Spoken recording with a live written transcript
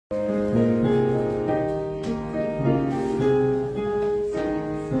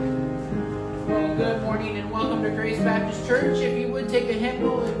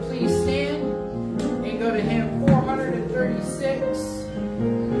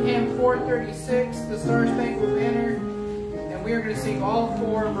436, the Star Spangled Banner, and we are going to sing all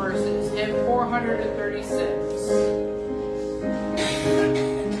four verses, hymn 436.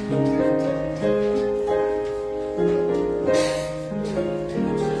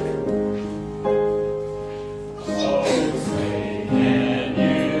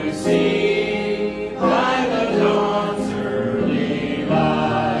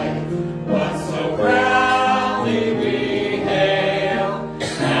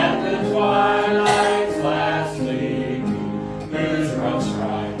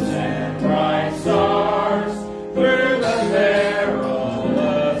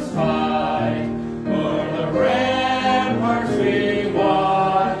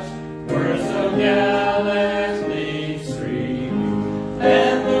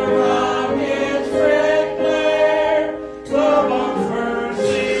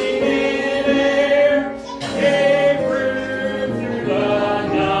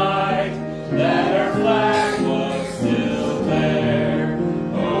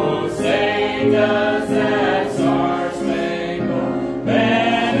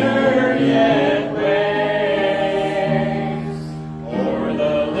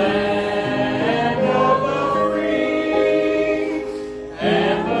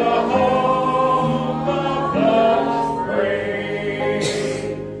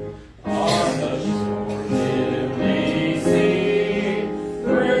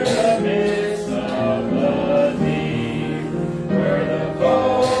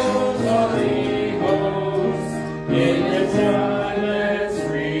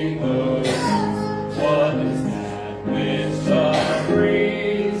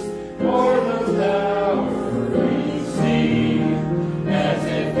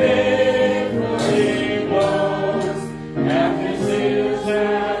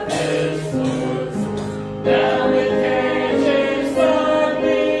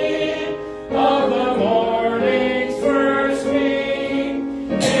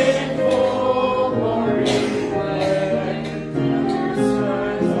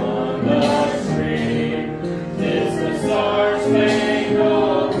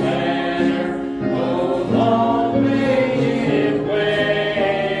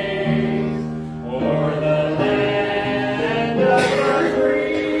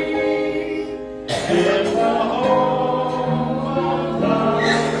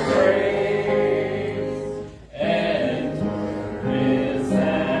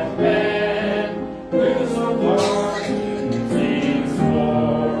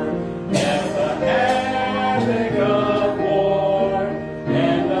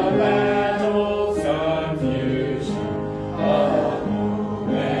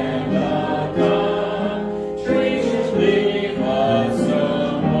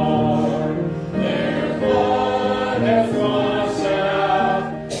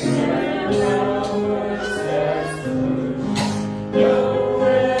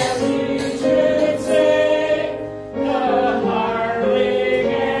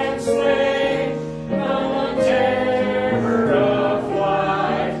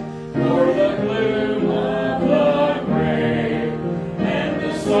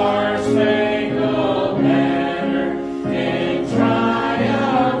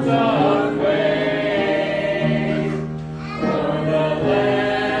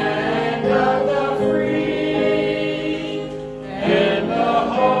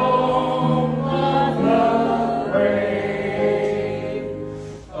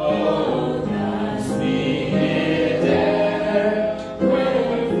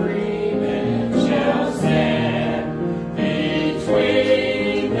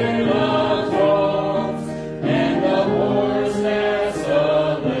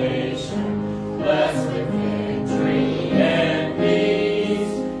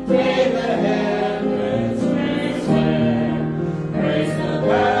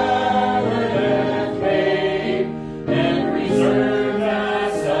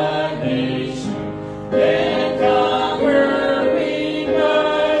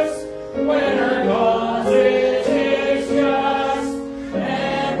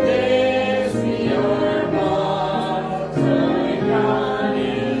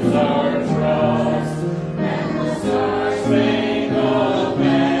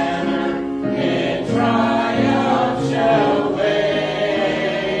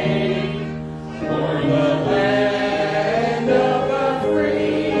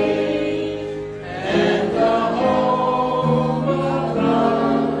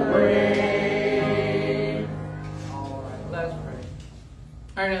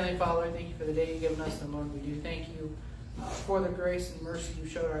 for the day you've given us, and Lord, we do thank you for the grace and mercy you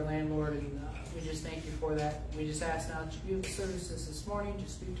showed our landlord and We just thank you for that. We just ask now that you give the services this morning,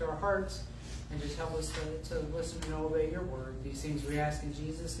 just speak to our hearts, and just help us to listen and obey your word. These things we ask in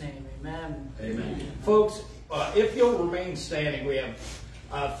Jesus' name. Amen. Amen. Folks, if you'll remain standing, we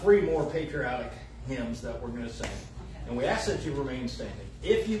have 3 more patriotic hymns that we're going to sing. And we ask that you remain standing.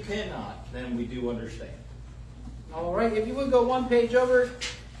 If you cannot, then we do understand. All right. If you would go one page over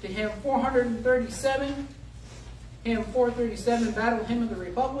to hymn 437, hymn 437, Battle Hymn of the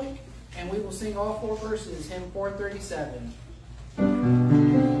Republic, and we will sing all 4 verses, hymn 437.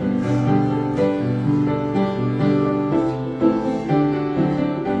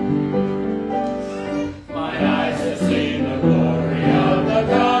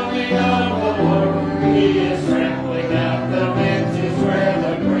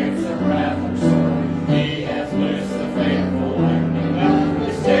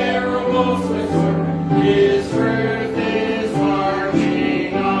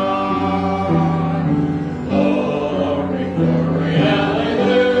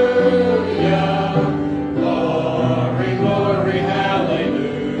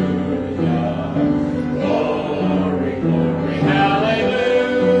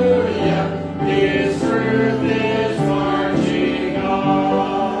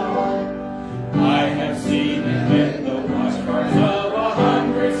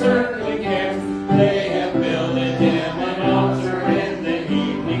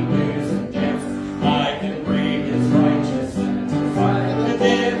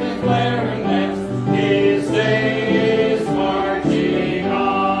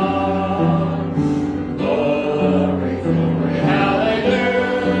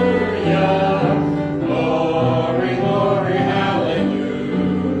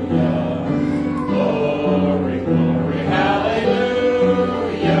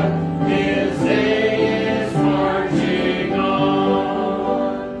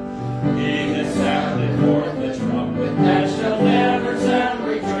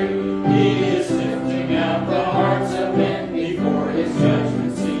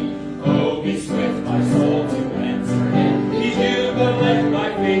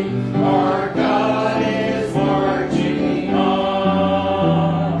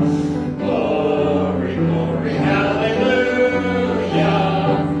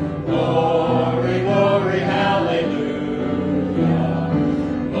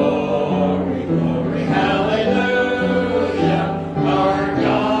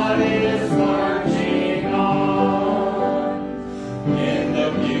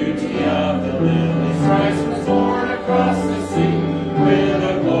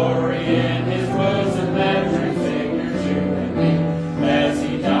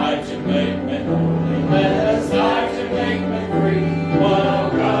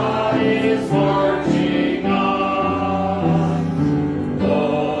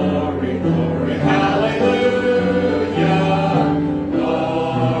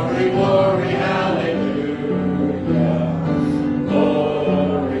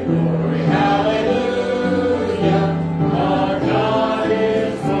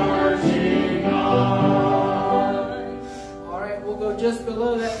 Just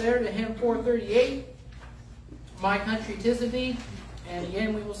below that there to hymn 438, My Country 'Tis of Thee, and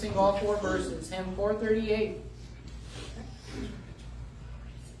again we will sing all 4 verses, hymn 438.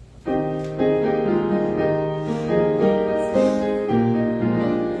 From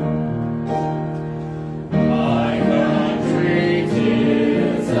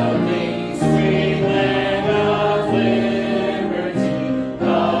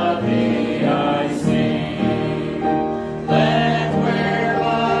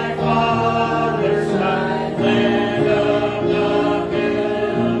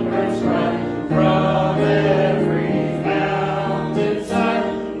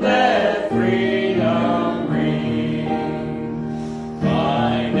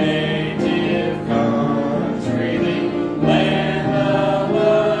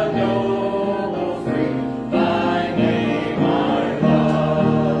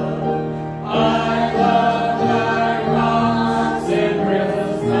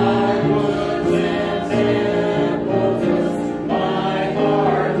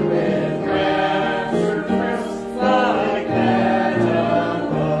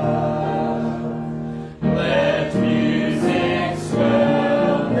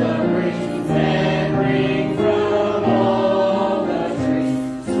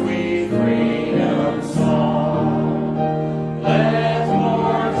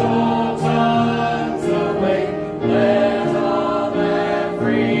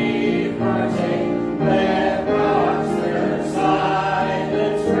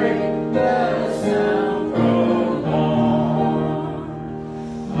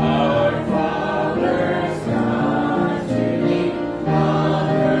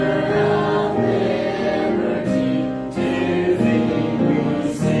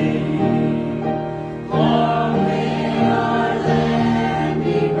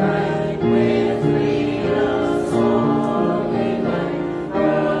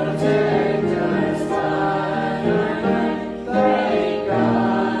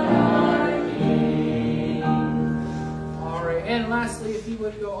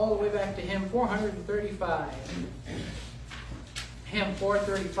 435. Hymn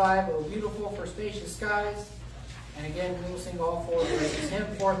 435, O Beautiful for Spacious Skies. And again, we will sing all four verses. Hymn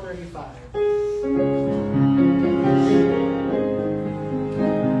 435.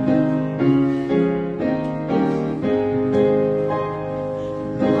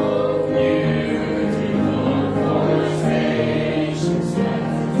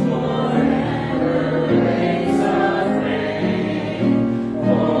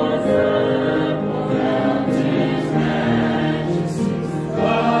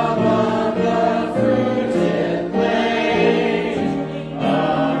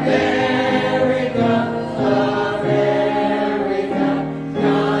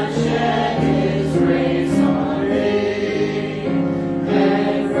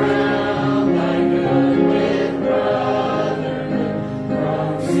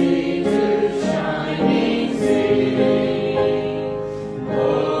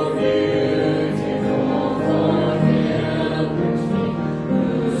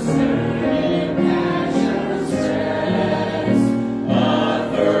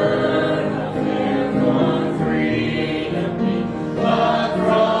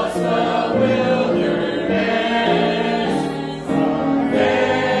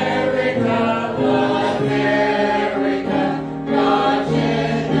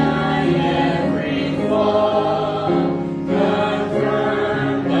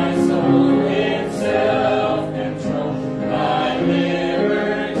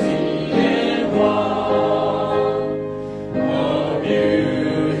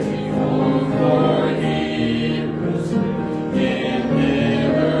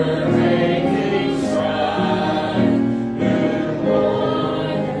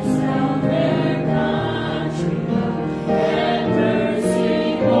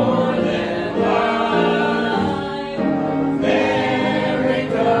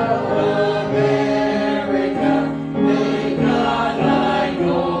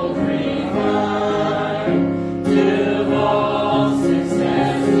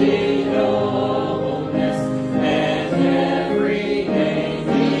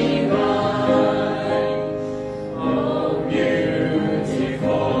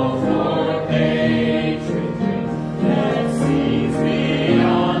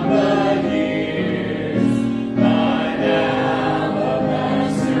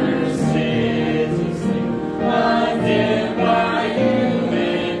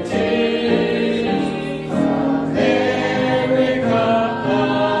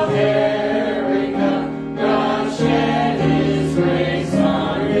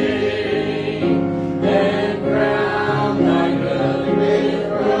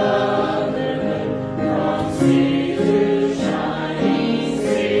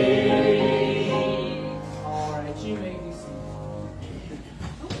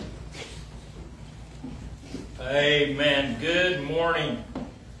 Amen. Good morning.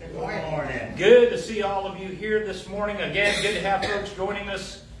 Good morning. Good to see all of you here this morning. Again, good to have folks joining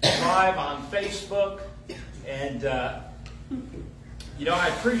us live on Facebook. And, I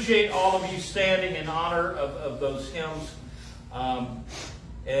appreciate all of you standing in honor of those hymns.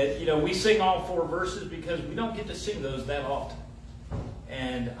 We sing all four verses because we don't get to sing those that often.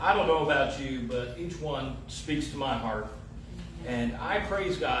 And I don't know about you, but each one speaks to my heart. And I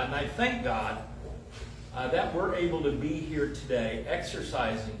praise God and I thank God that we're able to be here today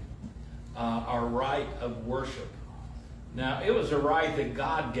exercising our right of worship. Now, it was a right that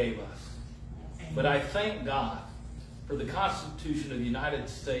God gave us. But I thank God for the Constitution of the United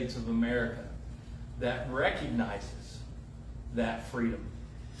States of America that recognizes that freedom.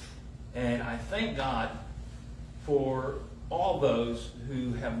 And I thank God for all those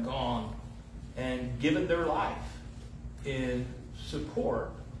who have gone and given their life in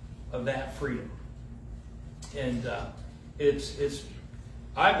support of that freedom. And it's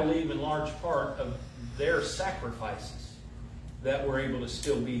I believe, in large part of their sacrifices that we're able to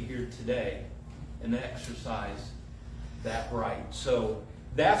still be here today and exercise that right. So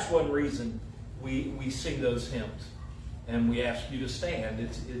that's one reason we sing those hymns. And we ask you to stand.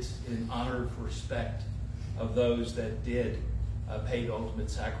 It's in honor and respect of those that did pay the ultimate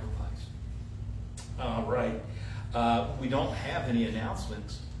sacrifice. All right. We don't have any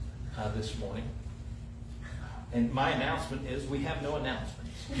announcements this morning. And my announcement is we have no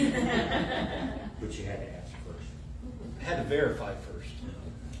announcements. But you had to ask first. Had to verify first.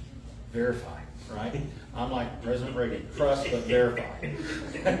 Verify, right? I'm like President Reagan, trust but verify.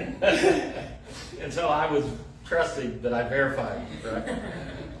 And so I was trusting that I verified, right?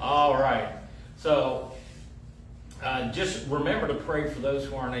 All right. So just remember to pray for those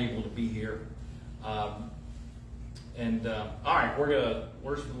who aren't able to be here. And all right, we're gonna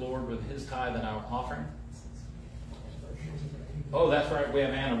worship the Lord with His tithe and our offering. Oh, that's right. We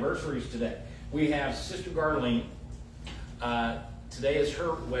have anniversaries today. We have Sister Garlene. Today is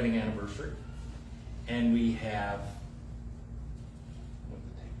her wedding anniversary, and we have.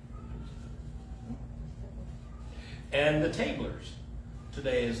 And the Tablers.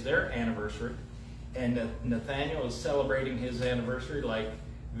 Today is their anniversary. And Nathaniel is celebrating his anniversary like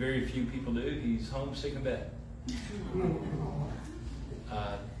very few people do. He's home sick in bed.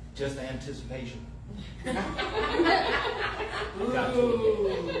 Just anticipation. No.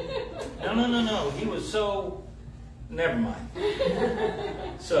 He was so... Never mind.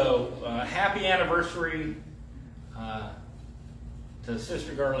 So, happy anniversary to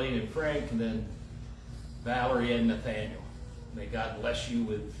Sister Garlene and Frank, and then Valerie and Nathaniel. May God bless you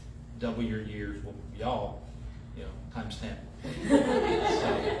with double your years. Well, y'all, times 10. So,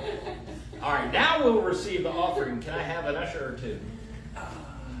 all right, now we'll receive the offering. Can I have an usher or two?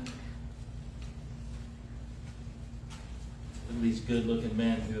 Look at these good-looking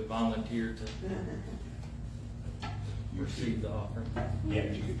men who have volunteered to receive the offering. Yeah.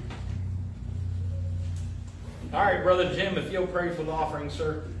 All right, Brother Jim, if you'll pray for the offering,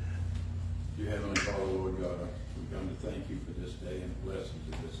 sir. Dear Heavenly Father, Lord God, we come to thank you for this day and the blessings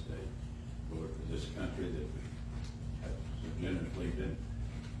of this day. Lord, for this country that we have so generously been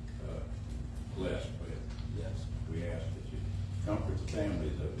blessed with. Yes. We ask that you comfort the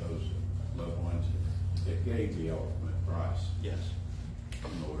families of those loved ones that gave the ultimate price. Yes.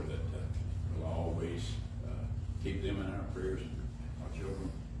 And Lord, that we'll always keep them in our prayers and our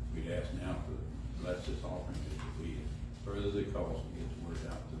children. We'd ask now for bless this offering that we further the cause and get the word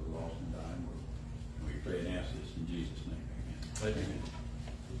out to the lost and dying world. And we pray and ask this in Jesus' name. Amen.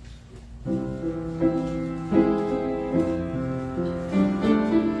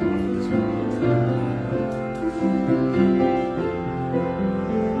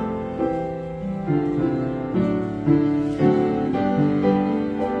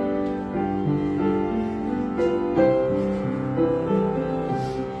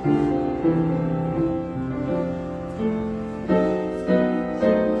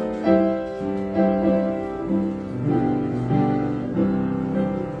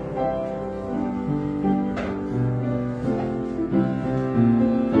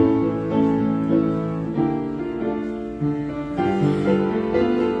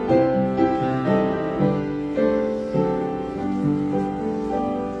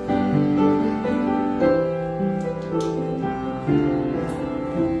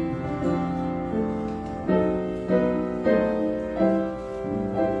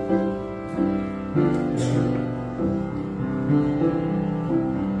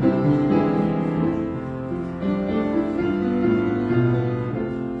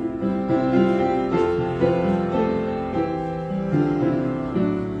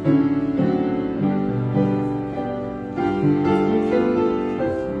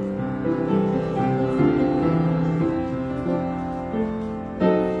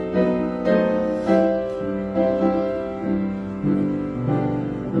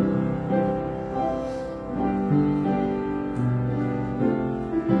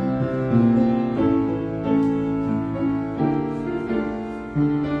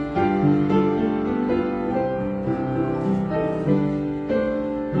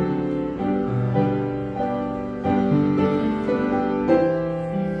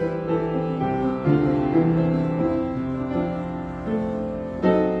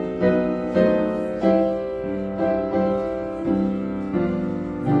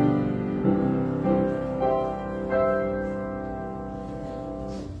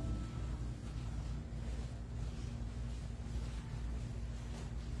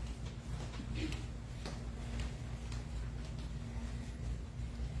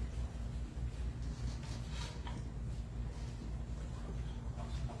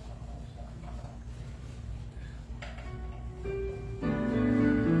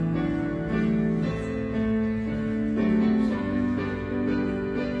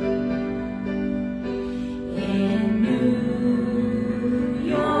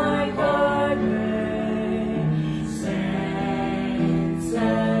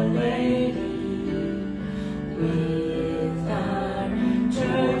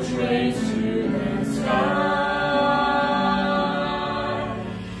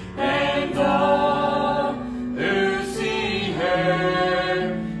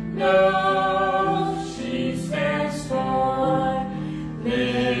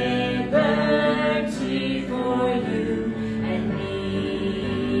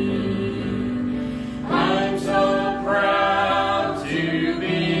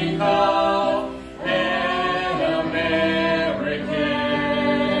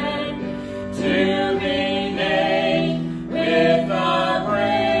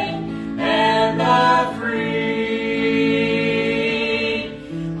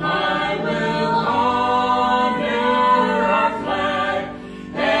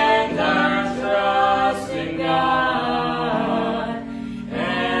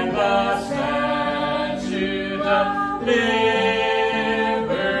 of liberty.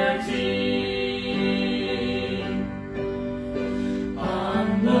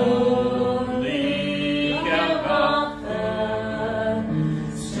 On lonely Golgotha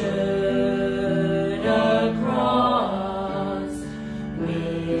stood a cross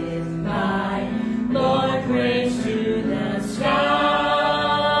with my Lord raised to the sky,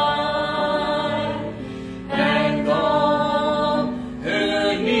 and all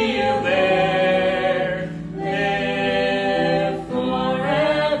who kneel there live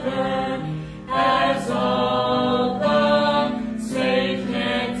forever, as all the saints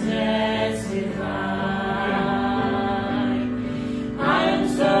can testify. I'm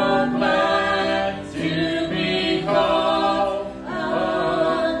so glad to be called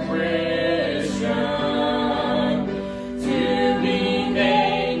a Christian, to be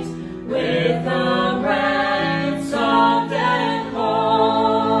named with the ransomed and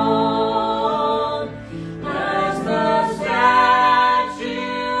called, as the statue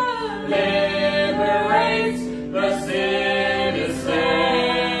liberates the citizen,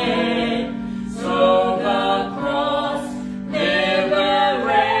 so the cross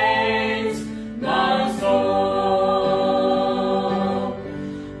liberates my soul.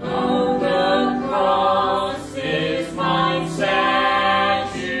 Oh, the cross is my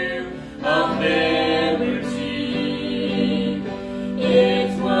statue of liberty.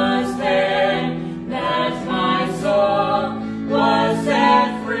 It was there that my soul was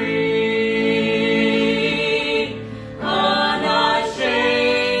set free.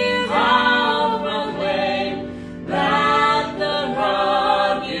 Unashamed, I'll proclaim that the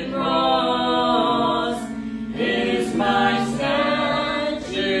rugged cross is my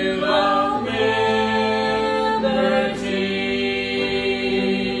statue of liberty.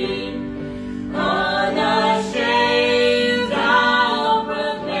 Unashamed, I'll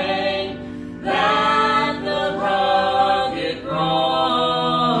proclaim that the rugged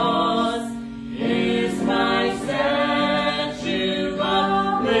cross is my statue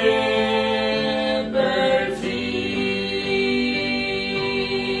of liberty.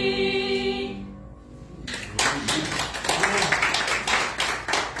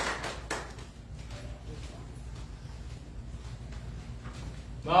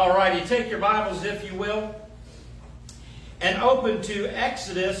 All righty, take your Bibles, if you will, and open to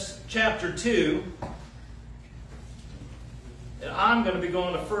Exodus chapter 2. And I'm going to be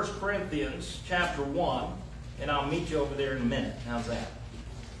going to 1 Corinthians chapter 1, and I'll meet you over there in a minute. How's that?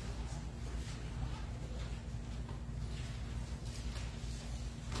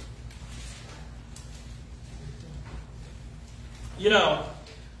 You know,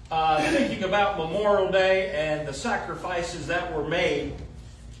 thinking about Memorial Day and the sacrifices that were made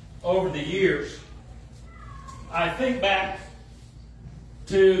over the years, I think back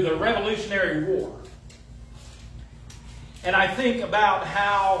to the Revolutionary War. And I think about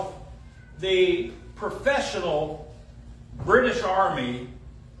how the professional British Army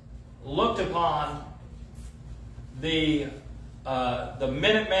looked upon the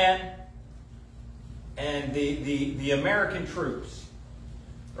Minutemen and the American troops.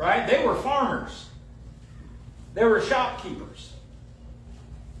 Right? They were farmers. They were shopkeepers.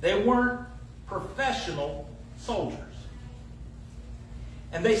 They weren't professional soldiers.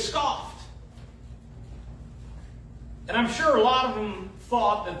 And they scoffed. And I'm sure a lot of them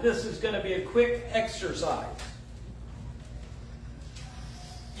thought that this is going to be a quick exercise.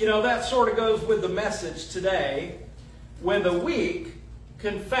 You know, that sort of goes with the message today, when the weak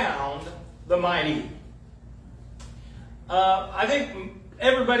confound the mighty. I think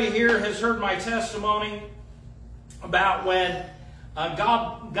everybody here has heard my testimony about when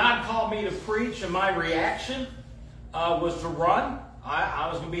God called me to preach, and my reaction was to run. I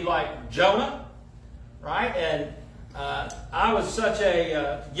was going to be like Jonah, right? And I was such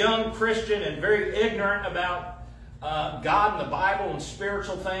a young Christian and very ignorant about God and the Bible and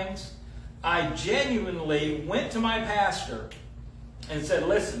spiritual things. I genuinely went to my pastor and said,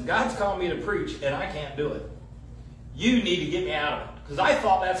 listen, God's called me to preach, and I can't do it. You need to get me out of it. Because I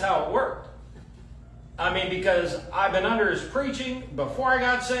thought that's how it worked. I mean, because I've been under his preaching before I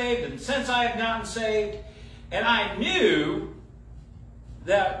got saved and since I had gotten saved. And I knew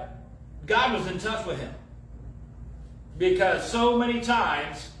that God was in touch with him. Because so many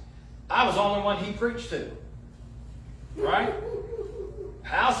times, I was the only one he preached to. Right?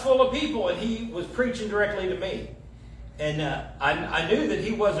 House full of people, and he was preaching directly to me. And I knew that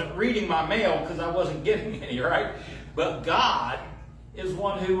he wasn't reading my mail because I wasn't getting any, right? But God is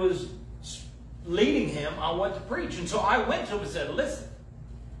one who was leading him on what to preach. And so I went to him and said, listen,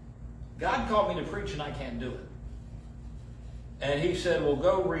 God called me to preach and I can't do it. And he said, well,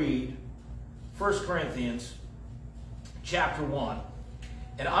 go read 1 Corinthians chapter 1.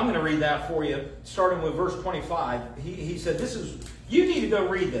 And I'm going to read that for you, starting with verse 25. He said, you need to go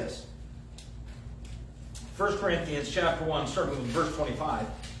read this. 1 Corinthians chapter 1, starting with verse 25.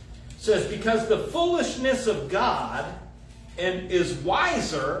 Says, because the foolishness of God is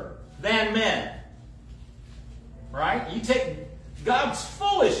wiser than men. Right? You take God's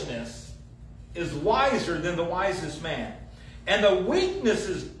foolishness is wiser than the wisest man. And the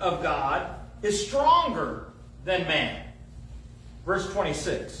weaknesses of God is stronger than man. Verse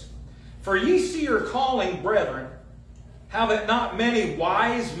 26. For ye see your calling, brethren, how that not many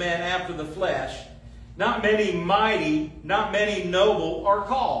wise men after the flesh, not many mighty, not many noble are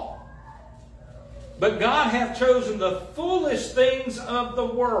called. But God hath chosen the foolish things of the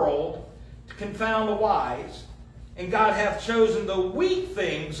world to confound the wise. And God hath chosen the weak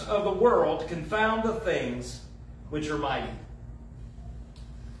things of the world to confound the things which are mighty.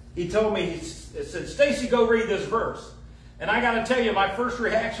 He told me, he said, Stacy, go read this verse. And I got to tell you, my first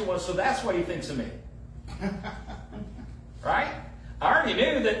reaction was, so that's what he thinks of me. Right? I already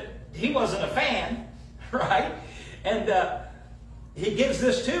knew that he wasn't a fan. Right? And he gives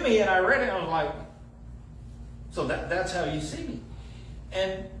this to me, and I read it, and I was like, so that's how you see me.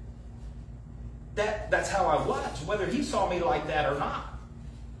 And that's how I was, whether he saw me like that or not.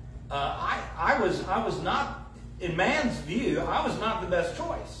 I was not, in man's view, I was not the best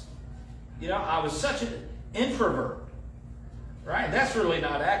choice. You know, I was such an introvert. Right? That's really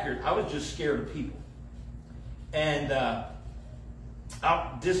not accurate. I was just scared of people. And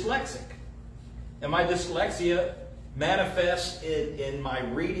I'm dyslexic. And my dyslexia manifests in my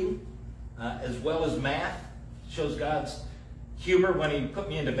reading as well as math. Shows God's humor when he put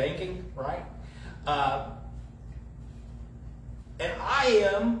me into banking, right? And I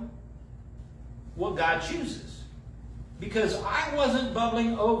am what God chooses. Because I wasn't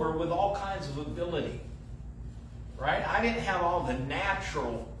bubbling over with all kinds of ability. Right? I didn't have all the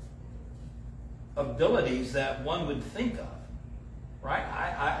natural abilities that one would think of. Right?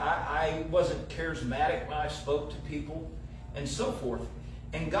 I wasn't charismatic when I spoke to people and so forth.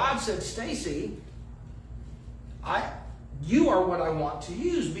 And God said, Stacy, you are what I want to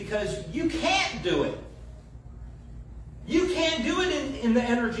use because you can't do it. You can't do it in the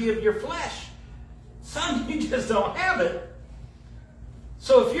energy of your flesh. Son, you just don't have it.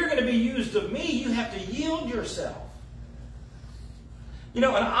 So if you're going to be used of me, you have to yield yourself. You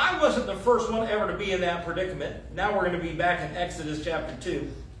know, and I wasn't the first one ever to be in that predicament. Now we're going to be back in Exodus chapter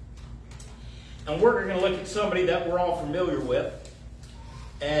 2. And we're going to look at somebody that we're all familiar with.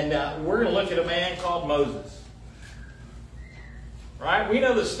 And we're going to look at a man called Moses. Right? We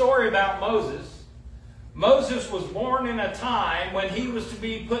know the story about Moses. Moses was born in a time when he was to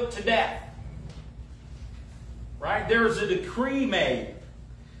be put to death. Right? There was a decree made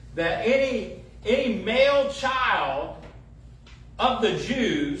that any male child of the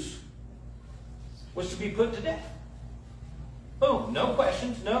Jews was to be put to death. Boom. No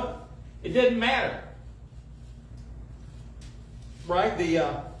questions. No. It didn't matter. Right?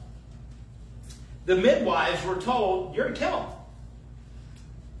 The midwives were told, you're to kill him.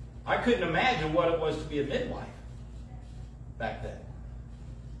 I couldn't imagine what it was to be a midwife back then.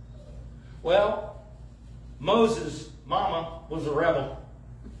 Well, Moses' mama was a rebel.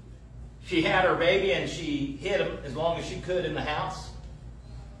 She had her baby and she hid him as long as she could in the house.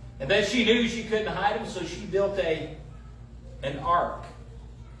 And then she knew she couldn't hide him, so she built an ark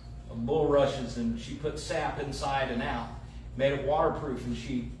of bulrushes and she put sap inside and out, made it waterproof, and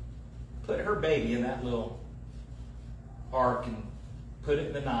she put her baby in that little ark and put it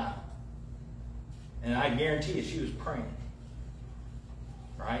in the Nile. And I guarantee you she was praying.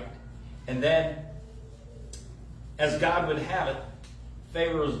 Right? And then, as God would have it,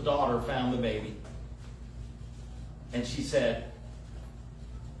 Pharaoh's daughter found the baby. And she said,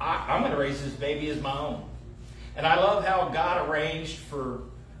 I'm going to raise this baby as my own. And I love how God arranged for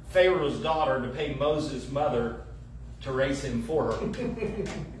Pharaoh's daughter to pay Moses' mother to raise him for her.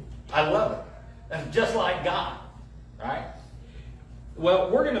 I love it. That's just like God. Right?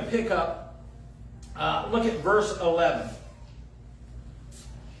 Well, we're going to pick up, look at verse 11.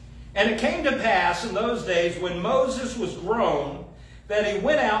 And it came to pass in those days when Moses was grown, that he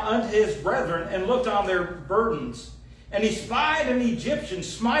went out unto his brethren and looked on their burdens. And he spied an Egyptian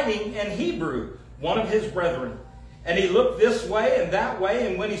smiting an Hebrew, one of his brethren. And he looked this way and that way,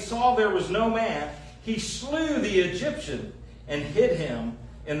 and when he saw there was no man, he slew the Egyptian and hid him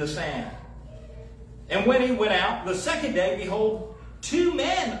in the sand. And when he went out the second day, behold, 2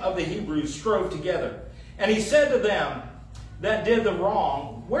 men of the Hebrews strove together. And he said to them that did the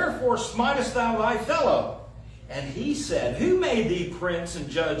wrong, wherefore smitest thou thy fellow? And he said, who made thee prince and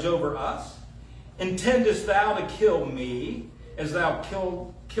judge over us? Intendest thou to kill me, as thou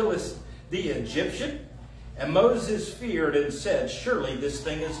killest the Egyptian? And Moses feared and said, surely this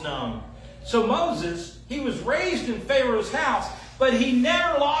thing is known. So Moses, he was raised in Pharaoh's house, but he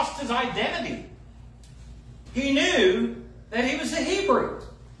never lost his identity. He knew that he was a Hebrew.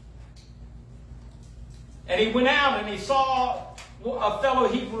 And he went out and he saw a fellow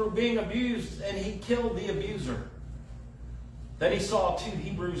Hebrew being abused, and he killed the abuser. Then he saw two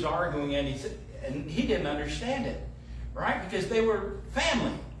Hebrews arguing, and he didn't understand it, right? Because they were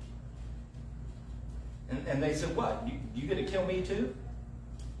family. And they said, what? You going to kill me too?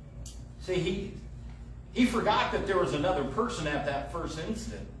 See, he forgot that there was another person at that first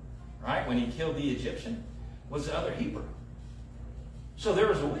incident, right? When he killed the Egyptian, was the other Hebrew. So there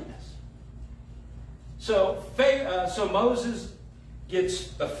was a witness. So Moses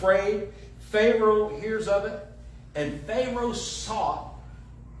gets afraid. Pharaoh hears of it. And Pharaoh sought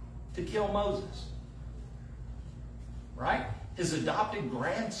to kill Moses. Right? His adopted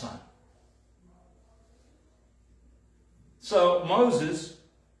grandson. So Moses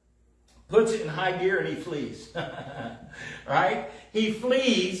puts it in high gear and he flees. Right? He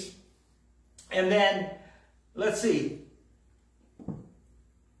flees. And then, let's see.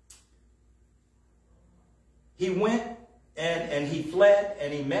 He went and he fled,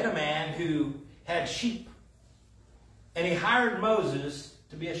 and he met a man who had sheep. And he hired Moses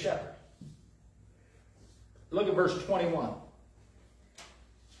to be a shepherd. Look at verse 21.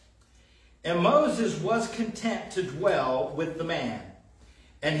 And Moses was content to dwell with the man.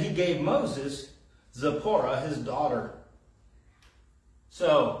 And he gave Moses Zipporah, his daughter.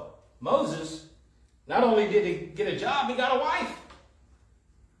 So, Moses, not only did he get a job, he got a wife.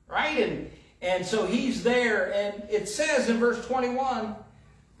 Right? And so he's there, and it says in verse 21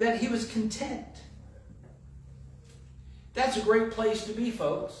 that he was content. That's a great place to be,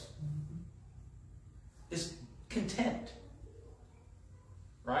 folks. Is content.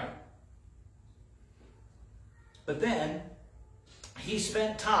 Right? But then, he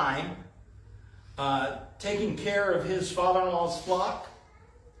spent time taking care of his father-in-law's flock.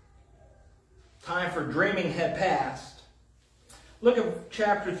 Time for dreaming had passed. Look at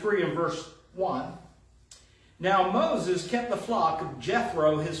chapter 3 and verse 1. Now Moses kept the flock of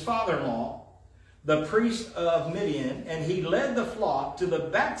Jethro, his father-in-law, the priest of Midian, and he led the flock to the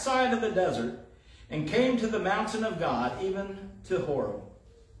backside of the desert and came to the mountain of God, even to Horeb.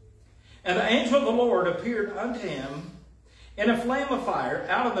 And the angel of the Lord appeared unto him in a flame of fire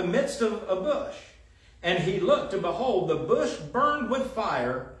out of the midst of a bush. And he looked, and behold, the bush burned with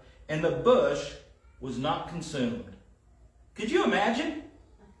fire, and the bush was not consumed. Could you imagine?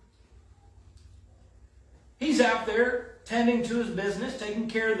 He's out there tending to his business, taking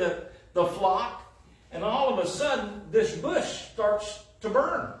care of the flock, and all of a sudden, this bush starts to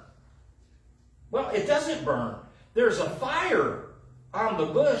burn. Well, it doesn't burn. There's a fire on the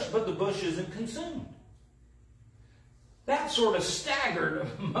bush, but the bush isn't consumed. That sort of staggered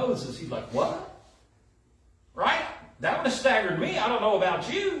Moses. He's like, what? Right? That would have staggered me. I don't know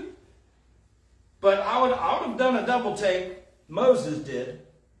about you. But I would have done a double take. Moses did.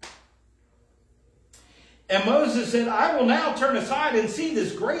 And Moses said, I will now turn aside and see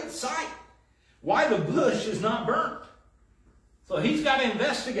this great sight, why the bush is not burnt. So he's got to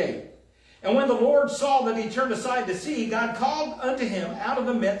investigate. And when the Lord saw that he turned aside to see, God called unto him out of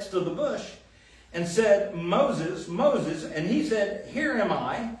the midst of the bush and said, Moses, Moses. And he said, here am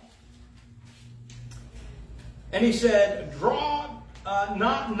I. And he said, draw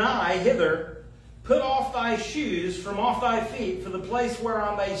not nigh hither, put off thy shoes from off thy feet, for the place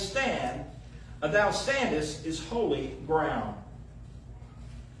whereon they stand, thou standest, is holy ground.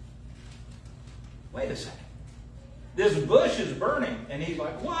 Wait a second. This bush is burning. And he's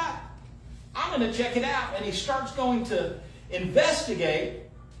like, what? I'm going to check it out. And he starts going to investigate.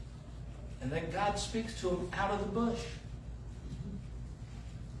 And then God speaks to him out of the bush.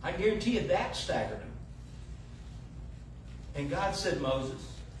 I guarantee you that staggered him. And God said, Moses,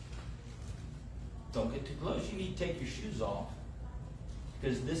 don't get too close. You need to take your shoes off,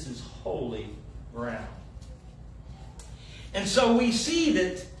 because this is holy ground. And so we see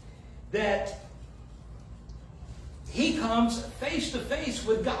that he comes face to face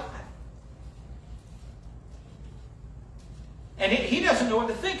with God. And he doesn't know what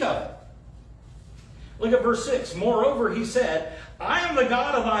to think of it. Look at verse 6. Moreover, he said, I am the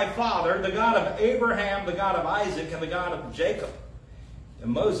God of thy father, the God of Abraham, the God of Isaac, and the God of Jacob.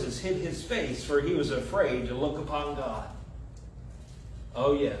 And Moses hid his face, for he was afraid to look upon God.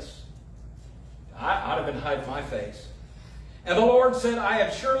 Oh, yes. I'd have been hiding my face. And the Lord said, I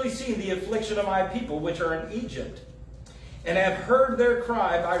have surely seen the affliction of my people which are in Egypt. and have heard their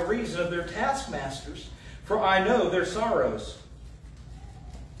cry by reason of their taskmasters, for I know their sorrows.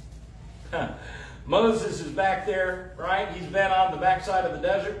 Moses is back there, right? He's been on the backside of the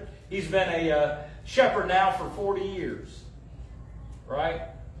desert. He's been a shepherd now for 40 years, right?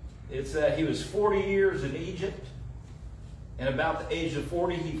 He was 40 years in Egypt, and about the age of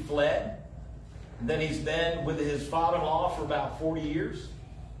 40 he fled. And then he's been with his father-in-law for about 40 years,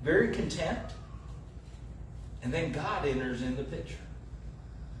 very content. And then God enters in the picture.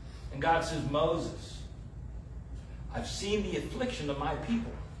 And God says, Moses, I've seen the affliction of my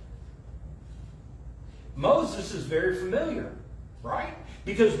people. Moses is very familiar, right?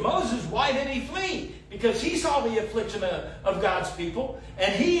 Because Moses, why did he flee? Because he saw the affliction of God's people,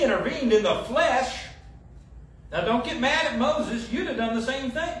 and he intervened in the flesh. Now, don't get mad at Moses. You'd have done the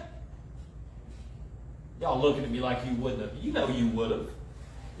same thing. Y'all looking at me like you wouldn't have. You know you would have.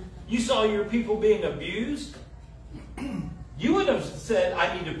 You saw your people being abused. You would have said,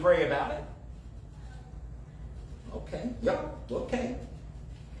 I need to pray about it. Okay. Yep. Okay.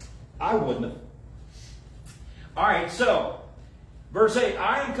 I wouldn't have. All right. So, verse 8.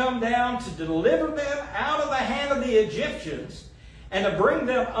 I am come down to deliver them out of the hand of the Egyptians, and to bring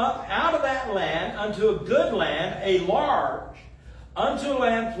them up out of that land unto a good land, a large, unto a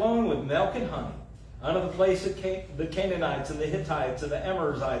land flowing with milk and honey, unto the place of the Canaanites and the Hittites and the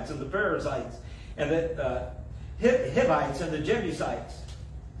Amorites and the Perizzites and the Hivites and the Jebusites.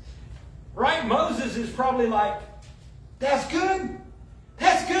 Right? Moses is probably like, that's good.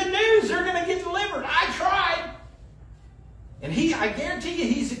 That's good news. They're going to get delivered. I tried. And I guarantee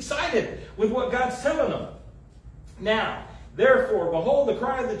you, he's excited with what God's telling him. Now, therefore, behold, the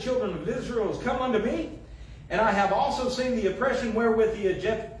cry of the children of Israel has come unto me, and I have also seen the oppression wherewith the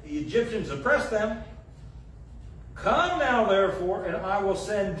Egyptians oppressed them. Come now, therefore, and I will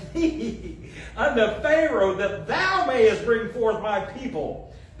send thee unto Pharaoh, that thou mayest bring forth my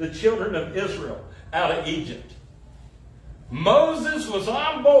people, the children of Israel, out of Egypt. Moses was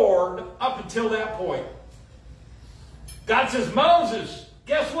on board up until that point. God says, Moses,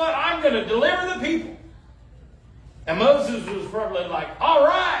 guess what? I'm going to deliver the people. And Moses was probably like, all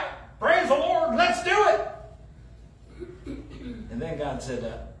right, praise the Lord, let's do it. And then God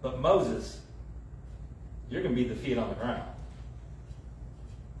said, but Moses, you're going to be the feet on the ground.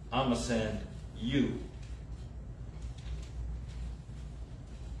 I'm going to send you.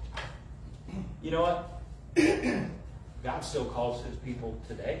 You know what? God still calls his people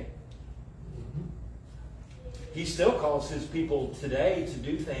today. He still calls his people today to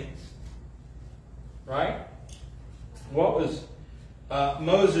do things. Right? What was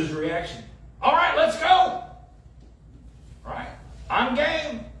Moses' reaction? All right, let's go. Right? I'm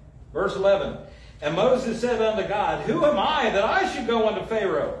game. Verse 11. And Moses said unto God, who am I that I should go unto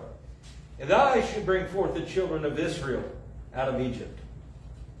Pharaoh, and that I should bring forth the children of Israel out of Egypt?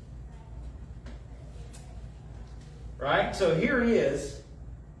 Right? So here he is.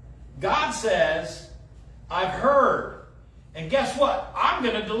 God says, I've heard. And guess what? I'm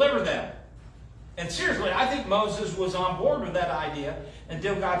going to deliver them. And seriously, I think Moses was on board with that idea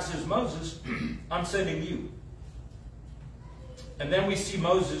until God says, Moses, I'm sending you. And then we see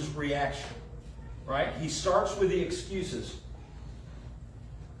Moses' reaction. Right? He starts with the excuses.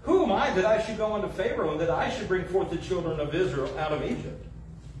 Who am I that I should go unto Pharaoh and that I should bring forth the children of Israel out of Egypt?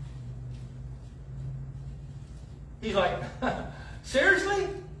 He's like, seriously?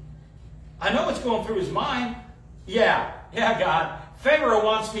 I know what's going through his mind. Yeah, God. Pharaoh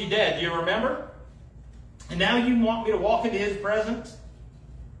wants me dead. Do you remember? And now you want me to walk into his presence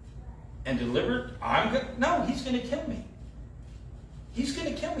and deliver? No, he's going to kill me. He's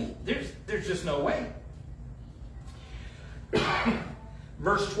going to kill me. There's just no way.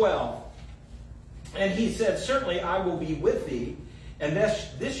 Verse 12. And he said, certainly I will be with thee, and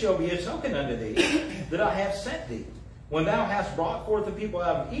this shall be a token unto thee, that I have sent thee. When thou hast brought forth the people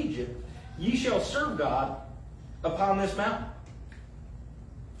out of Egypt, ye shall serve God upon this mountain.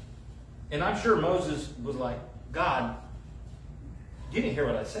 And I'm sure Moses was like, God, you didn't hear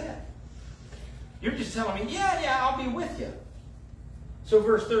what I said. You're just telling me, yeah, I'll be with you. So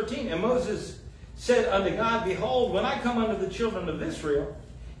verse 13, and Moses said unto God, behold, when I come unto the children of Israel,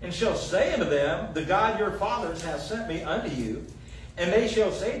 and shall say unto them, the God your fathers hath sent me unto you, and they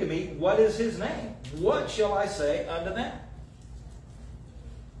shall say to me, what is his name? What shall I say unto them?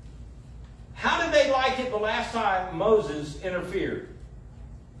 How did they like it the last time Moses interfered?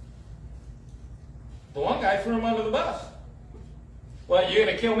 The one guy threw him under the bus. What, you're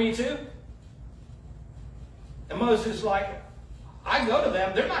going to kill me too? And Moses is like, I go to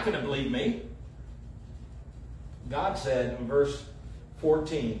them, they're not going to believe me. God said in verse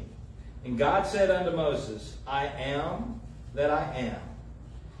 14, and God said unto Moses, I am that I am.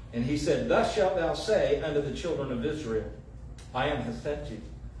 And he said, thus shalt thou say unto the children of Israel, I am has sent you.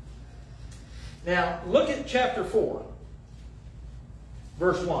 Now, look at chapter 4,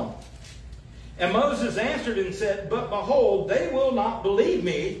 verse 1. And Moses answered and said, but behold, they will not believe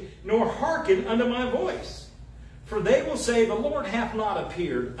me, nor hearken unto my voice. For they will say, the Lord hath not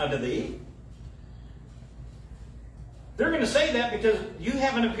appeared unto thee. They're going to say that because you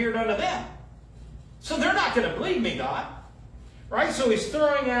haven't appeared unto them. So they're not going to believe me, God. Right? So he's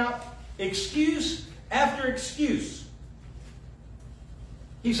throwing out excuse after excuse.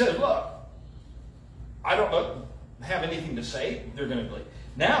 He says, look, I don't have anything to say. They're going to believe.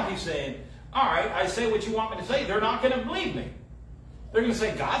 Now he's saying, all right, I say what you want me to say. They're not going to believe me. They're going to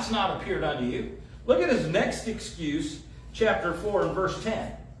say, God's not appeared unto you. Look at his next excuse, chapter 4 and verse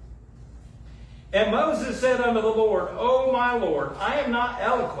 10. And Moses said unto the Lord, O my Lord, I am not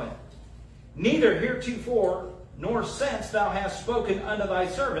eloquent, neither heretofore nor since thou hast spoken unto thy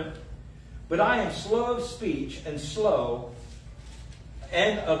servant, but I am slow of speech and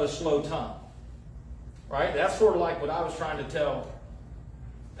of a slow tongue. Right? That's sort of like what I was trying to tell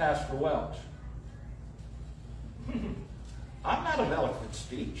Pastor Welch. I'm not of eloquent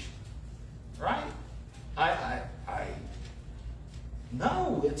speech. Right?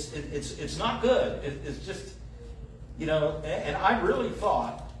 No, it's not good. It's just, you know, and I really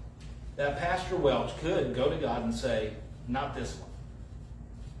thought that Pastor Welch could go to God and say, not this one.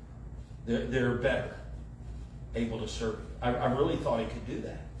 They're better able to serve you. I really thought he could do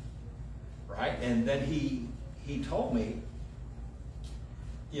that. Right? And then he told me,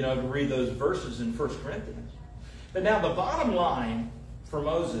 you know, to read those verses in 1 Corinthians. But now the bottom line for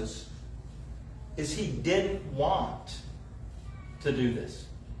Moses is he didn't want to do this.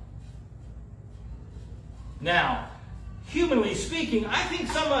 Now, humanly speaking, I think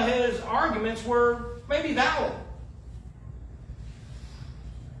some of his arguments were maybe valid.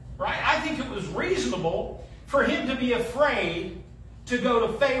 Right? I think it was reasonable for him to be afraid to go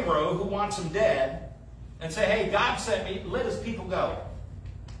to Pharaoh, who wants him dead, and say, hey, God sent me, let his people go.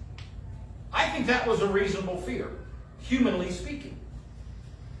 I think that was a reasonable fear, humanly speaking.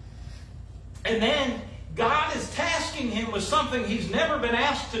 And then God is tasking him with something he's never been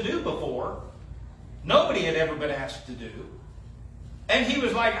asked to do before. Nobody had ever been asked to do. And he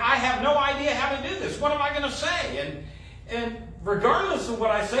was like, I have no idea how to do this. What am I going to say? And regardless of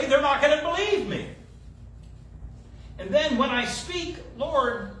what I say, they're not going to believe me. And then when I speak,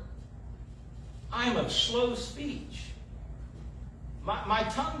 Lord, I'm of slow speech. My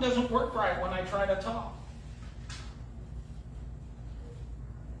tongue doesn't work right when I try to talk.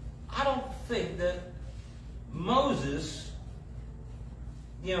 I don't think that Moses,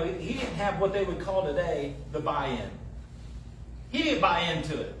 you know, he didn't have what they would call today the buy-in. He didn't buy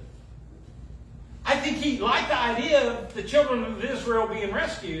into it. I think he liked the idea of the children of Israel being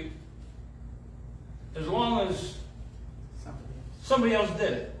rescued as long as somebody else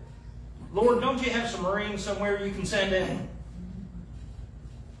did it. Lord, don't you have some Marines somewhere you can send in?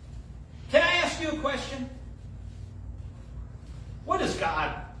 Can I ask you a question? What has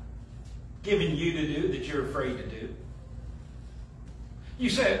God given you to do that you're afraid to do? You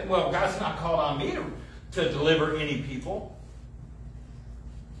said, well, God's not called on me to deliver any people.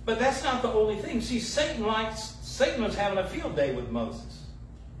 But that's not the only thing. See, Satan was having a field day with Moses.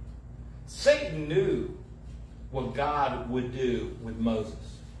 Satan knew what God would do with Moses.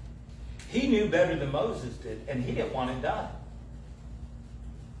 He knew better than Moses did, and he didn't want it done.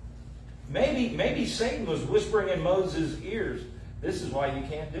 Maybe Satan was whispering in Moses' ears, this is why you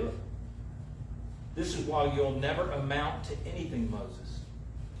can't do it. This is why you'll never amount to anything, Moses.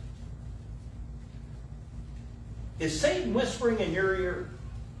 Is Satan whispering in your ear?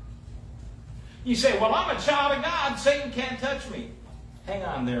 You say, well, I'm a child of God. Satan can't touch me. Hang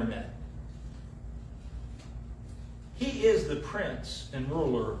on there a minute. He is the prince and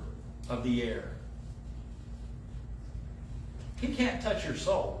ruler of the air. He can't touch your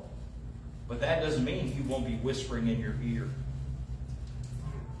soul. But that doesn't mean he won't be whispering in your ear.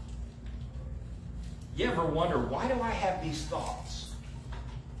 You ever wonder, why do I have these thoughts?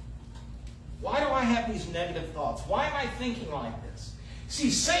 Why do I have these negative thoughts? Why am I thinking like this? See,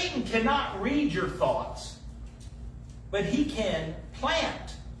 Satan cannot read your thoughts, but he can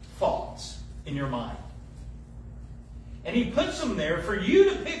plant thoughts in your mind. And he puts them there for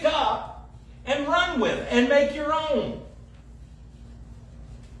you to pick up and run with and make your own.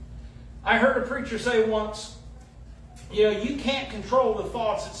 I heard a preacher say once, you know, you can't control the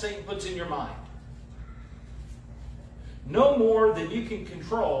thoughts that Satan puts in your mind. No more than you can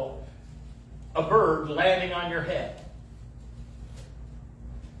control a bird landing on your head.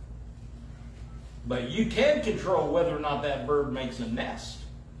 But you can control whether or not that bird makes a nest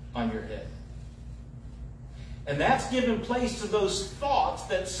on your head. And that's given place to those thoughts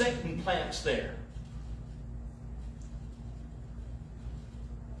that Satan plants there.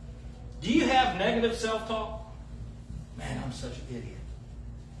 Do you have negative self-talk? Man, I'm such an idiot.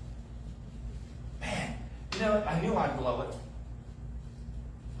 Man, you know, I knew I'd blow it.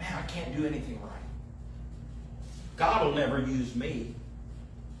 Man, I can't do anything right. God will never use me.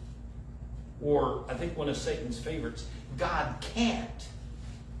 Or, I think one of Satan's favorites, God can't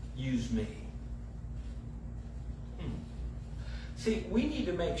use me. See, we need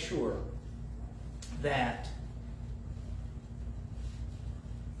to make sure that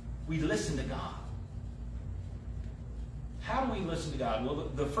we listen to God. How do we listen to God?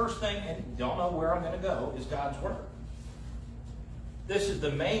 Well, the first thing, and don't know where I'm going to go, is God's Word. This is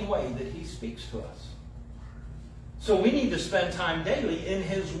the main way that He speaks to us. So we need to spend time daily in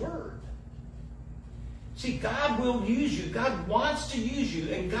His Word. See, God will use you. God wants to use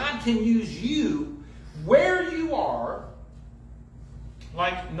you, and God can use you where you are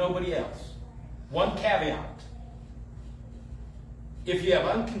like nobody else. One caveat. If you have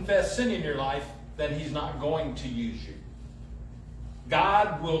unconfessed sin in your life, then He's not going to use you.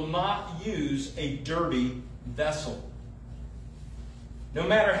 God will not use a dirty vessel. No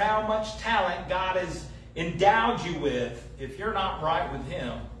matter how much talent God has endowed you with, if you're not right with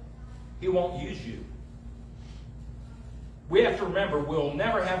Him, He won't use you. We have to remember, we'll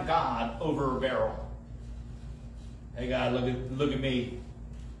never have God over a barrel. Hey God, look at me.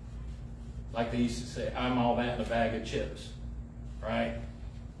 Like they used to say, I'm all that in a bag of chips. Right?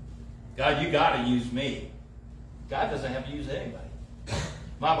 God, you got to use me. God doesn't have to use anybody.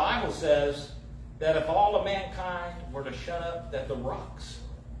 My Bible says that if all of mankind were to shut up, that the rocks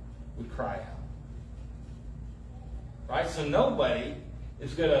would cry out. Right? So nobody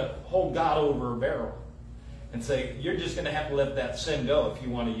is going to hold God over a barrel and say, you're just going to have to let that sin go if you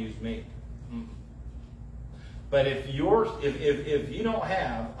want to use me. But if you don't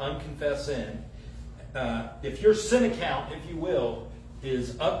have unconfessed sin, if your sin account, if you will,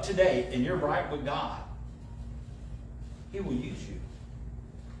 is up to date and you're right with God, He will use you.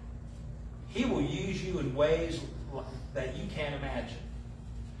 He will use you in ways that you can't imagine.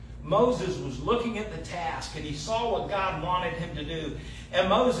 Moses was looking at the task and he saw what God wanted him to do. And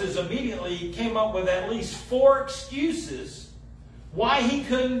Moses immediately came up with at least 4 excuses why he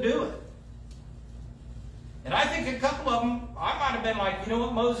couldn't do it. And I think a couple of them, I might have been like, you know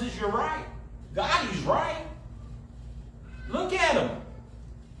what, Moses, you're right. God, He's right. Look at Him.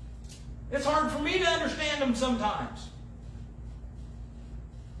 It's hard for me to understand Him sometimes.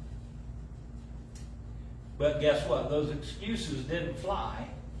 But guess what? Those excuses didn't fly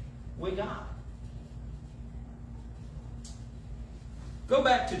with God. Go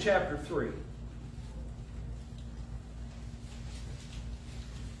back to chapter 3.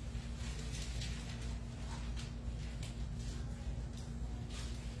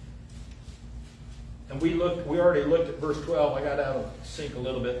 And we already looked at verse 12. I got out of sync a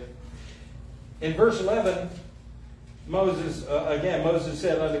little bit. In verse 11, Moses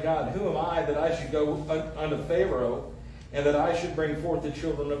said unto God, who am I that I should go unto Pharaoh, and that I should bring forth the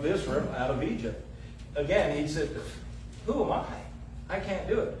children of Israel out of Egypt? Again, he said, who am I? I can't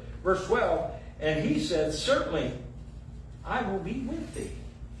do it. Verse 12, and he said, certainly I will be with thee.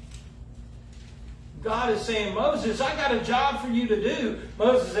 God is saying, Moses, I got a job for you to do.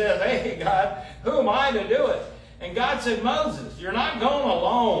 Moses says, hey, God, who am I to do it? And God said, Moses, you're not going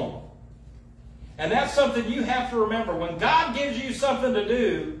alone. And that's something you have to remember. When God gives you something to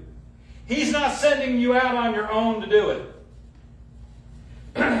do, He's not sending you out on your own to do it.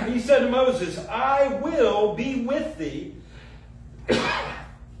 He said to Moses, I will be with thee.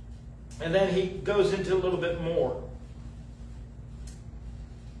 And then he goes into a little bit more.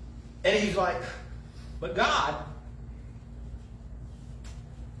 And he's like, but God,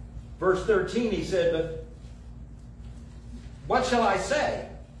 verse 13, he said, but what shall I say?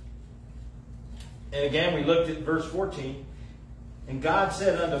 And again, we looked at verse 14. And God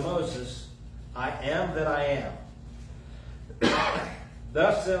said unto Moses, I am that I am.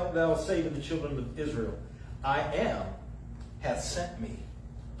 Thus shalt thou say to the children of Israel, I am hath sent me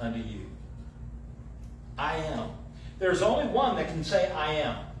unto you. I am. There's only one that can say I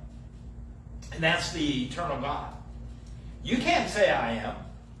am. And that's the eternal God. You can't say I am.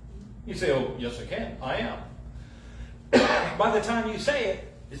 You say, oh, yes I can. I am. By the time you say it,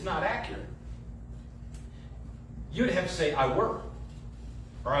 it's not accurate. You'd have to say I were.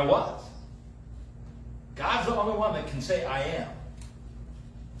 Or I was. God's the only one that can say I am.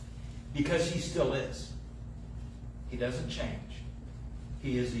 Because He still is. He doesn't change.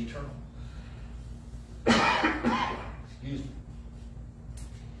 He is eternal. Excuse me.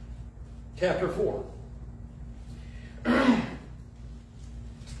 Chapter 4.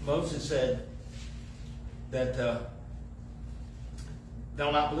 Moses said that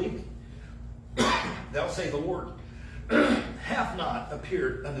they'll not believe me. They'll say the Lord hath not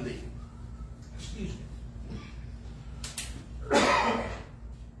appeared unto thee. Excuse me.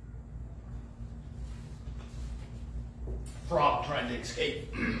 Frog trying to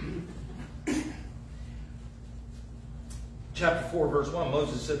escape. Chapter 4, verse 1,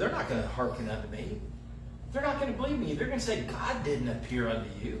 Moses said, they're not going to hearken unto me. They're not going to believe me. They're going to say, God didn't appear unto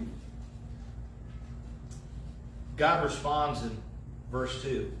you. God responds in verse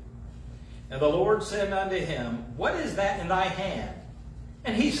 2. And the Lord said unto him, what is that in thy hand?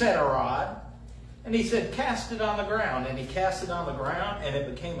 And he said, a rod. And he said, cast it on the ground. And he cast it on the ground, and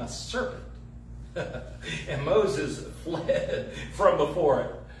it became a serpent. And Moses fled from before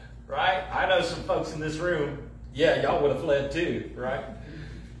it. Right? I know some folks in this room, yeah, y'all would have fled too, right?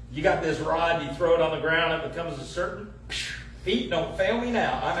 You got this rod, you throw it on the ground, it becomes a serpent. Feet don't fail me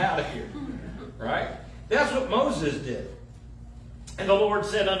now. I'm out of here. Right? That's what Moses did. And the Lord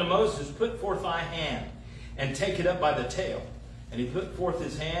said unto Moses, put forth thy hand, and take it up by the tail. And he put forth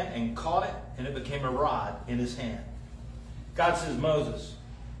his hand, and caught it, and it became a rod in his hand. God says, Moses,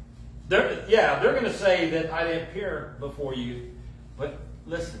 they're going to say that I didn't appear before you. But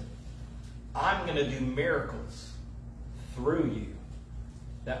listen, I'm going to do miracles through you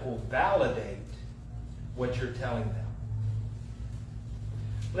that will validate what you're telling them.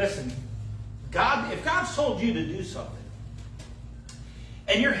 Listen, if God's told you to do something,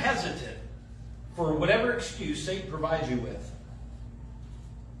 and you're hesitant for whatever excuse Satan provides you with,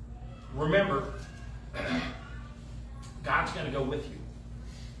 remember, God's going to go with you.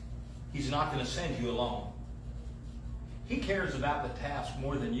 He's not going to send you alone. He cares about the task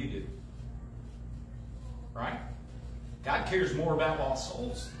more than you do. Right? God cares more about lost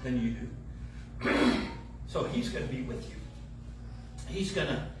souls than you do. So he's going to be with you. He's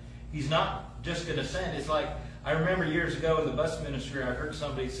not just going to send. It's like, I remember years ago in the bus ministry, I heard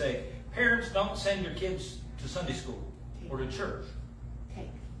somebody say, parents, don't send your kids to Sunday school or to church.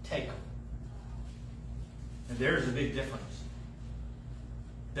 Take them. And there's a big difference.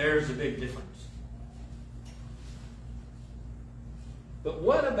 There's a big difference. But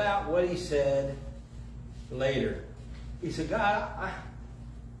what about what he said later? He said, God,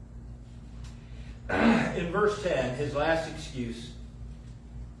 in verse 10, his last excuse,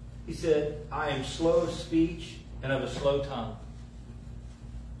 he said, I am slow of speech and of a slow tongue.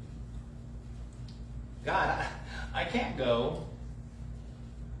 God, I can't go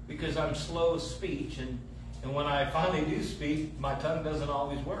because I'm slow of speech, and when I finally do speak, my tongue doesn't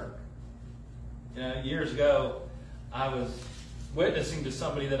always work. You know, years ago, I was witnessing to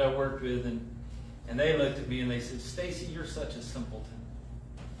somebody that I worked with, and they looked at me and they said, Stacy, you're such a simpleton.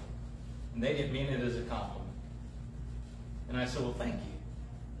 And they didn't mean it as a compliment. And I said, well, thank you.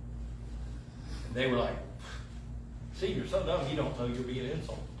 And they were like, see, you're so dumb, you don't know you're being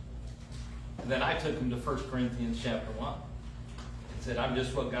insulted. And then I took them to 1 Corinthians chapter 1 and said, I'm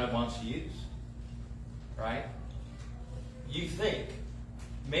just what God wants to use. Right? You think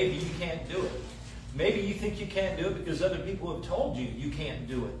maybe you can't do it. Maybe you think you can't do it because other people have told you you can't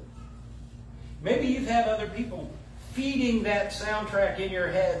do it. Maybe you've had other people feeding that soundtrack in your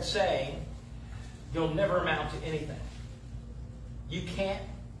head saying, you'll never amount to anything. You can't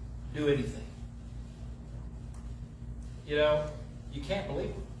do anything. You know, you can't believe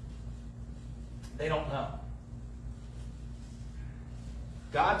them. They don't know.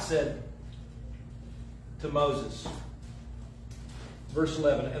 God said to Moses, verse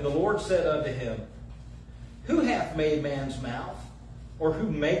 11, and the Lord said unto him, who hath made man's mouth? Or who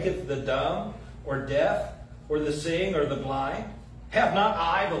maketh the dumb, or deaf, or the seeing, or the blind? Have not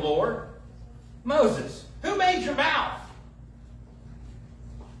I the Lord? Moses, who made your mouth?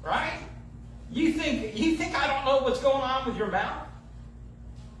 Right? You think I don't know what's going on with your mouth?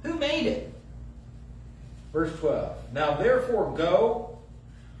 Who made it? Verse 12. Now therefore go,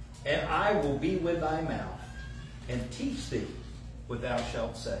 and I will be with thy mouth, and teach thee what thou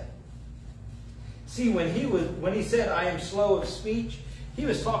shalt say. See, when he said, I am slow of speech, he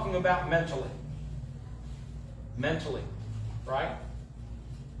was talking about mentally. Mentally. Right?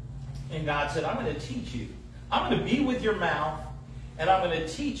 And God said, I'm going to teach you. I'm going to be with your mouth, and I'm going to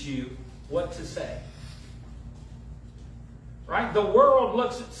teach you what to say. Right? The world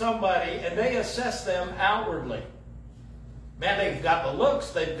looks at somebody, and they assess them outwardly. Man, they've got the looks,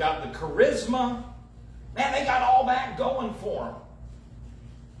 they've got the charisma. Man, they got all that going for them.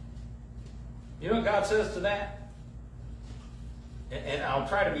 You know what God says to that? And I'll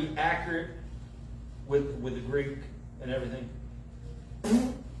try to be accurate with the Greek and everything?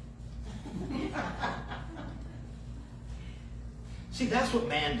 See, that's what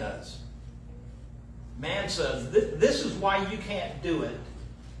man does. Man says, this is why you can't do it,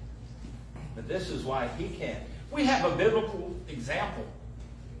 but this is why he can. We have a biblical example,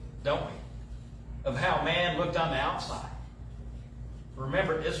 don't we, of how man looked on the outside.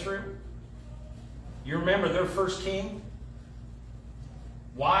 Remember Israel? You remember their first king?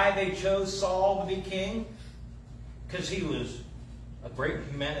 Why they chose Saul to be king? Because he was a great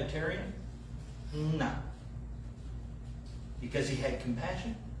humanitarian? No. Because he had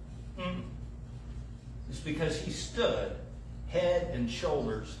compassion? It's because he stood head and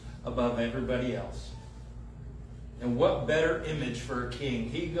shoulders above everybody else. And what better image for a king?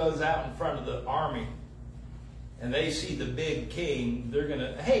 He goes out in front of the army and they see the big king. They're going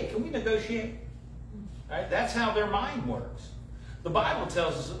to, hey, can we negotiate? Right? That's how their mind works. The Bible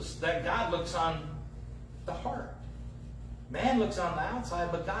tells us that God looks on the heart. Man looks on the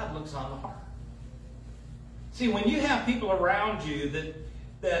outside, but God looks on the heart. See, when you have people around you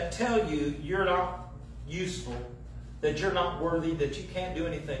that tell you you're not useful, that you're not worthy, that you can't do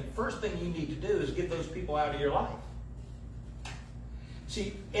anything, first thing you need to do is get those people out of your life.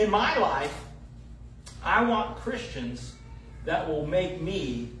 See, in my life, I want Christians that will make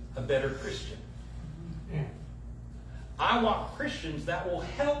me a better Christian. I want Christians that will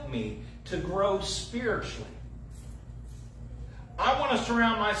help me to grow spiritually. I want to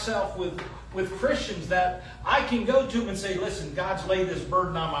surround myself with Christians that I can go to and say, listen, God's laid this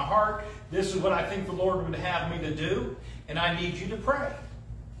burden on my heart. This is what I think the Lord would have me to do, and I need you to pray.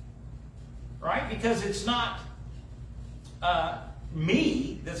 Right? Because it's not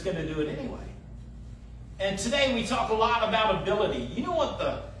me that's going to do it anyway. And today we talk a lot about ability. You know what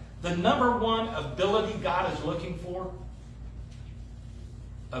the number one ability God is looking for?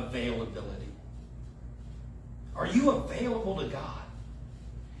 Availability. Are you available to God?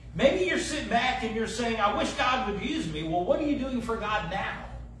 Maybe you're sitting back and you're saying, I wish God would use me. Well, what are you doing for God now?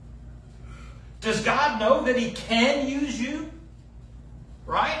 Does God know that He can use you?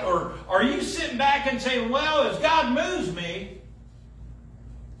 Right? Or are you sitting back and saying, well, as God moves me?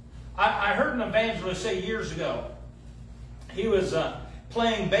 I heard an evangelist say years ago, he was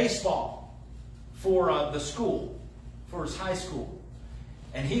playing baseball for the school, for his high school.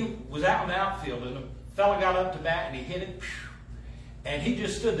 And he was out in the outfield, and a fella got up to bat, and he hit it, and he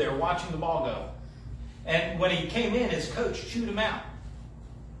just stood there watching the ball go. And when he came in, his coach chewed him out.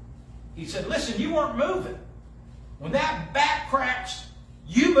 He said, listen, you weren't moving. When that bat cracks,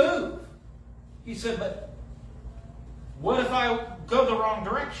 you move. He said, but what if I go the wrong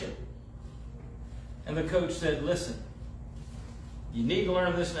direction? And the coach said, listen, you need to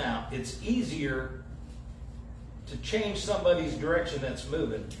learn this now. It's easier to change somebody's direction that's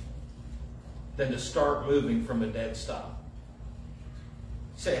moving than to start moving from a dead stop.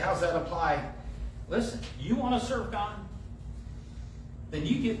 You say, how's that apply? Listen, you want to serve God? Then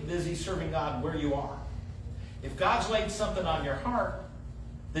you get busy serving God where you are. If God's laid something on your heart,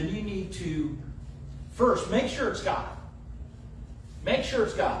 then you need to first make sure it's God. Make sure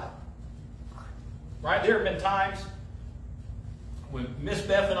it's God. Right? There have been times when Miss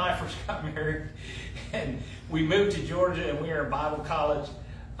Beth and I first got married and we moved to Georgia and we were in Bible college.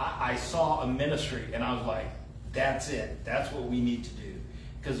 I saw a ministry and I was like, that's it. That's what we need to do.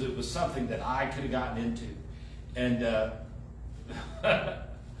 Because it was something that I could have gotten into. And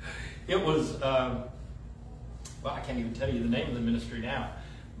it was, well, I can't even tell you the name of the ministry now,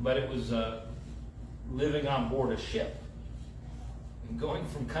 but it was living on board a ship and going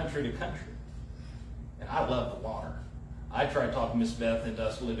from country to country. And I love the water. I tried talking Miss Beth into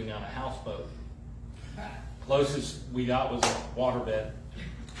us living on a houseboat. Closest we got was a waterbed.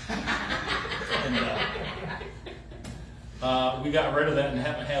 And we got rid of that and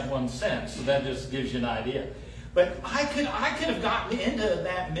haven't had one since. So that just gives you an idea. But I could have gotten into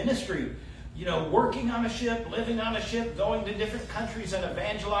that ministry, you know, working on a ship, living on a ship, going to different countries and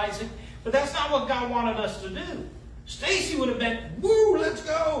evangelizing. But that's not what God wanted us to do. Stacy would have been, woo, let's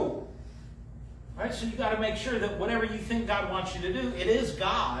go. Right? So you got to make sure that whatever you think God wants you to do, it is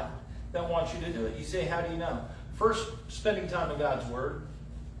God that wants you to do it. You say, how do you know? First, spending time in God's Word,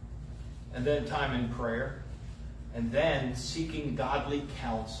 and then time in prayer, and then seeking godly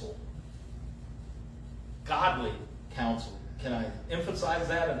counsel. Godly counsel. Can I emphasize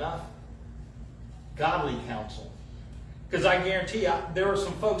that enough? Godly counsel. Because I guarantee you, there were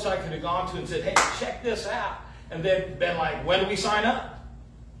some folks I could have gone to and said, hey, check this out. And they'd been like, when do we sign up?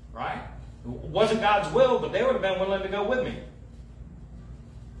 Right? It wasn't God's will, but they would have been willing to go with me.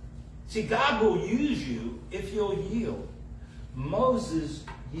 See, God will use you if you'll yield. Moses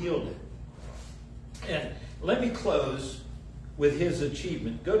yielded. And let me close with his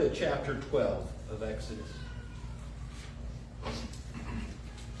achievement. Go to chapter 12 of Exodus.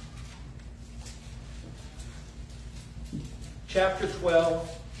 Chapter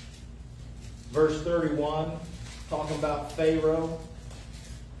 12, verse 31, talking about Pharaoh.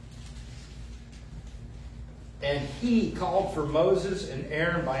 And he called for Moses and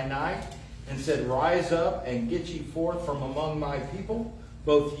Aaron by night and said, Rise up and get ye forth from among my people,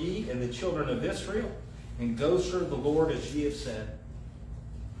 both ye and the children of Israel, and go serve the Lord as ye have said.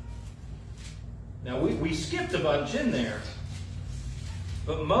 Now we skipped a bunch in there.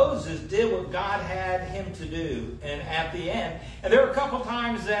 But Moses did what God had him to do. And at the end, and there were a couple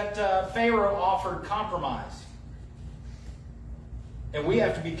times that Pharaoh offered compromise. And we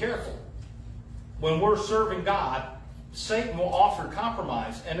have to be careful. When we're serving God, Satan will offer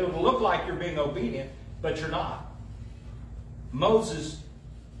compromise. And it will look like you're being obedient, but you're not. Moses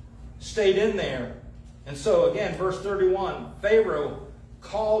stayed in there. And so again, verse 31, Pharaoh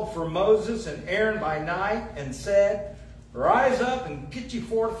called for Moses and Aaron by night and said, Rise up and get ye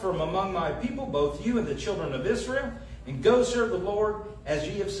forth from among my people, both you and the children of Israel, and go serve the Lord as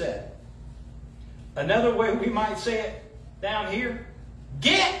ye have said. Another way we might say it down here,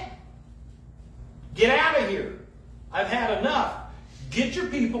 get out of here. I've had enough. Get your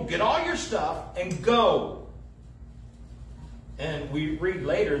people, get all your stuff, and go. And we read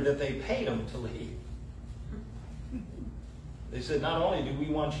later that they paid them to leave. They said, not only do we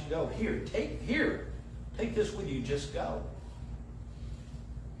want you to go, take this with you, just go.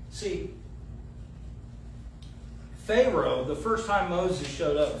 See, Pharaoh, the first time Moses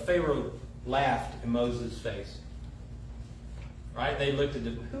showed up, Pharaoh laughed in Moses' face. Right? They looked at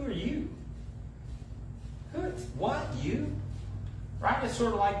him, who are you? What? You? Right? It's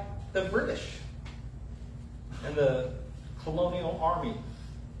sort of like the British and the colonial army.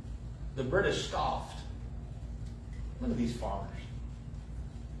 The British scoffed. Look at these farmers.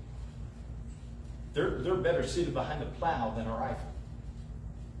 They're better suited behind a plow than a rifle.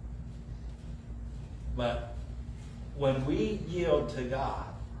 But when we yield to God,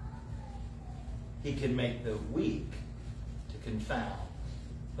 He can make the weak to confound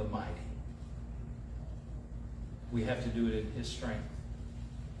the mighty. We have to do it in His strength.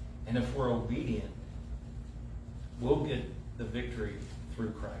 And if we're obedient, we'll get the victory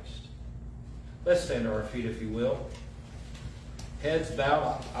through Christ. Let's stand to our feet, if you will. Heads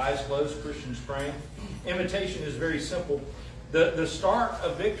bowed, eyes closed, Christians praying. Invitation is very simple. The start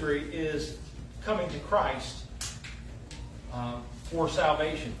of victory is coming to Christ for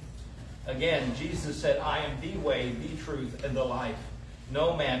salvation. Again, Jesus said, I am the way, the truth, and the life.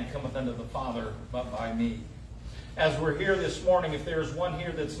 No man cometh unto the Father but by me. As we're here this morning, if there's one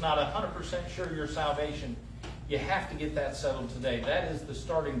here that's not 100% sure of your salvation, you have to get that settled today. That is the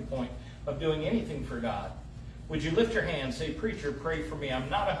starting point of doing anything for God. Would you lift your hand and say, Preacher, pray for me. I'm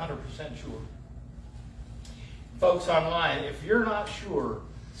not 100% sure. Folks online, if you're not sure,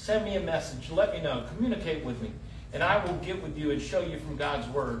 send me a message. Let me know. Communicate with me. And I will get with you and show you from God's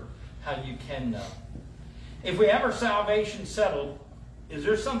Word how you can know. If we have our salvation settled, is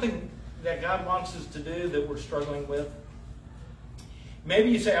there something that God wants us to do that we're struggling with?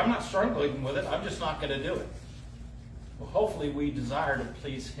 Maybe you say, I'm not struggling with it. I'm just not going to do it. Well, hopefully we desire to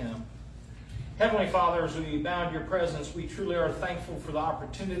please Him. Heavenly Father, as we bow in your presence, we truly are thankful for the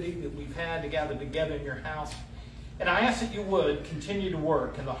opportunity that we've had to gather together in your house. And I ask that you would continue to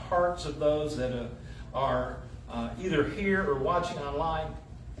work in the hearts of those that are either here or watching online,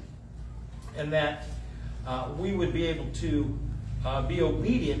 and that we would be able to be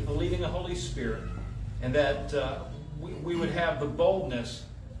obedient to the leading of the Holy Spirit, and that we would have the boldness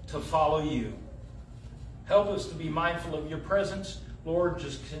to follow you. Help us to be mindful of your presence. Lord,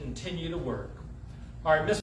 just continue to work. All right, Miss